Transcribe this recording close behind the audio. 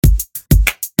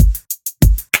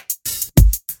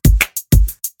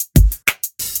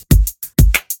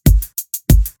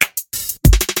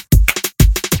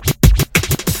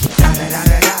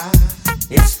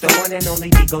one and only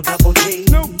Digo Double G.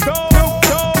 Snoop Dogg.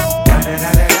 Da da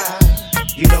da da da.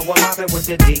 You know I'm mobbing with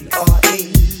the D.R.E.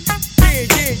 Yeah.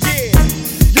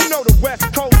 You know the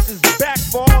West Coast is back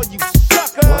for all you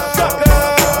suckers. So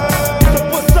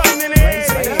put something in there.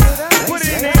 Put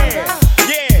it in there.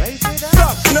 Yeah.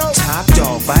 Suck, Snoop. Top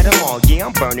dog, bite them all. Yeah,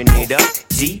 I'm burning it up.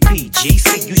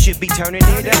 DPGC, you should be turning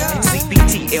it up.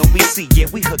 CBT, LBC, yeah,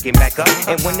 we hooking back up.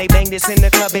 And when they bang this in the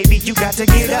club, baby, you got to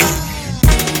get up.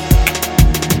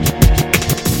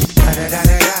 Da da da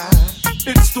da da.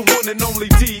 It's the one and only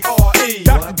D.R.E.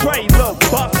 Dr. Dre, Lil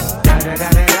Buck. Da da da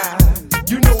da da.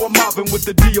 You know I'm mobbing with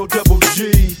the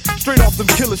D.O.G. Straight off them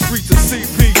killer streets of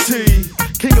CPT.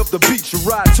 King up the beach, you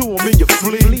ride to him in your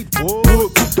fleet.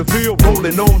 Wood, poop the bill,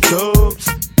 rolling on dubs.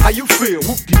 How you feel?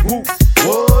 Whoop-de-whoop,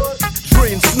 what?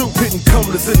 Dre and Snoop hitting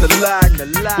cumblers in the lag.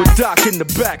 With Doc in the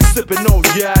back, sipping on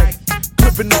yak.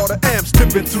 Clipping all the amps,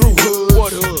 tipping through hood.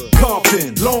 What hood?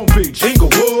 Compton, Long Beach,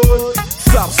 Inglewood.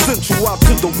 South Central out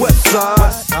to the west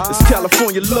side. It's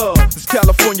California love, it's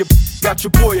California. Got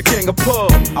your boy a king of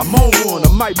pub. I'm on one,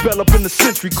 I might bell up in the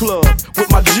Century Club. With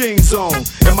my jeans on,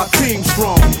 and my team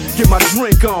strong. Get my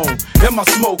drink on, and my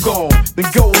smoke on.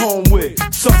 Then go home with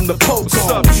something to poke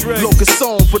on. Locust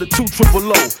song for the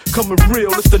 200. Coming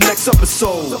real, it's the next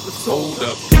episode. Hold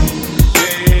up,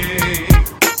 hey.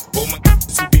 For my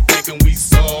who be thinking we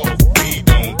soft, we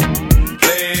don't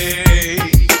play.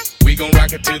 We gon'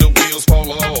 rock it till the wheels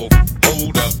fall off.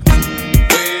 Hold up,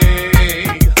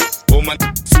 wait. For my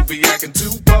who be acting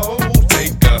too bold,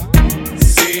 take a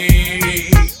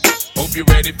seat. Hope you're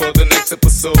ready for the next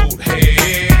episode.